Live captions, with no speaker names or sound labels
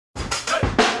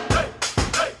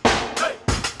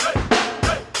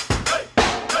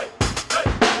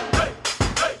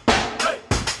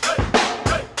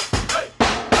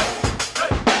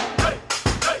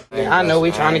I know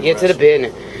we trying to get to the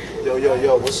business.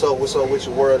 Yo, what's up with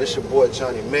your world? It's your boy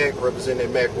Jonnie Mack, representing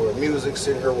MackWorld Muzik,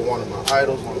 sitting here with one of my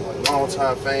idols, one of my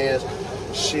longtime fans.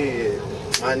 Shit,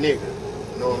 my nigga.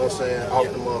 You know what I'm saying? Off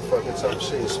the motherfucking top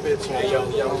shit. Spit to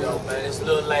him. Yo, man. It's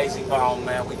little Layzie Bone,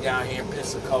 man. We down here in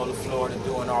Pensacola, Florida,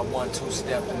 doing our 1-2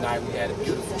 step tonight. We had a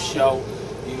beautiful show.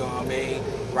 You know what I mean?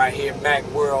 Right here,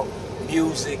 MackWorld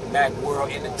Muzik,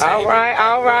 MackWorld Entertainment. All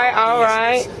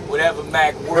right. Whatever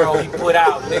MackWorld he put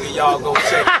out, nigga, y'all go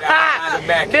check it out.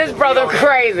 This brother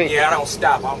crazy. Yeah, I don't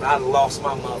stop. I lost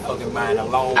my motherfucking mind a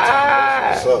long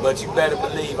time. But you better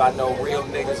believe I know real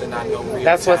niggas and I know real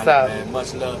That's what's up. Man.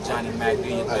 Much love, Jonnie Mack. Do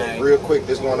your thing. Real quick,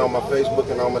 this going on my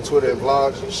Facebook and on my Twitter and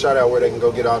vlogs. Shout out where they can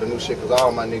go get all the new shit, because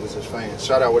all my niggas is fans.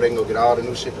 Shout out where they can go get all the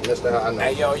new shit, because that's how I know.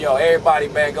 Hey, yo, everybody,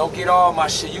 man, go get all my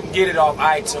shit. You can get it off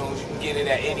iTunes. You can get it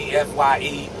at any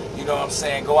FYE. You know what I'm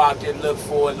saying? Go out there, look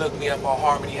for it. Look me up on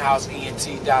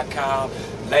HarmonyHouseENT.com.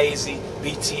 Layzie,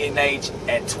 BTNH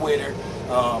at Twitter.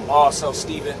 Also,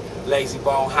 Stephen Layzie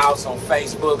Bone House on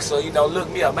Facebook. So, you know, look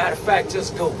me up. Matter of fact,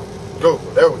 just Google.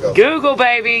 There we go. Google,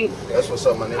 baby. That's what's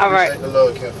up, my nigga. All right. Appreciate the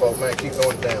love, kinfolk, man. Keep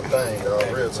doing the damn thing,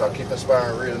 dog. Real talk. Keep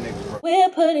inspiring real niggas, bro. We're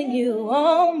putting you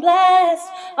on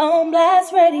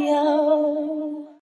blast Radio.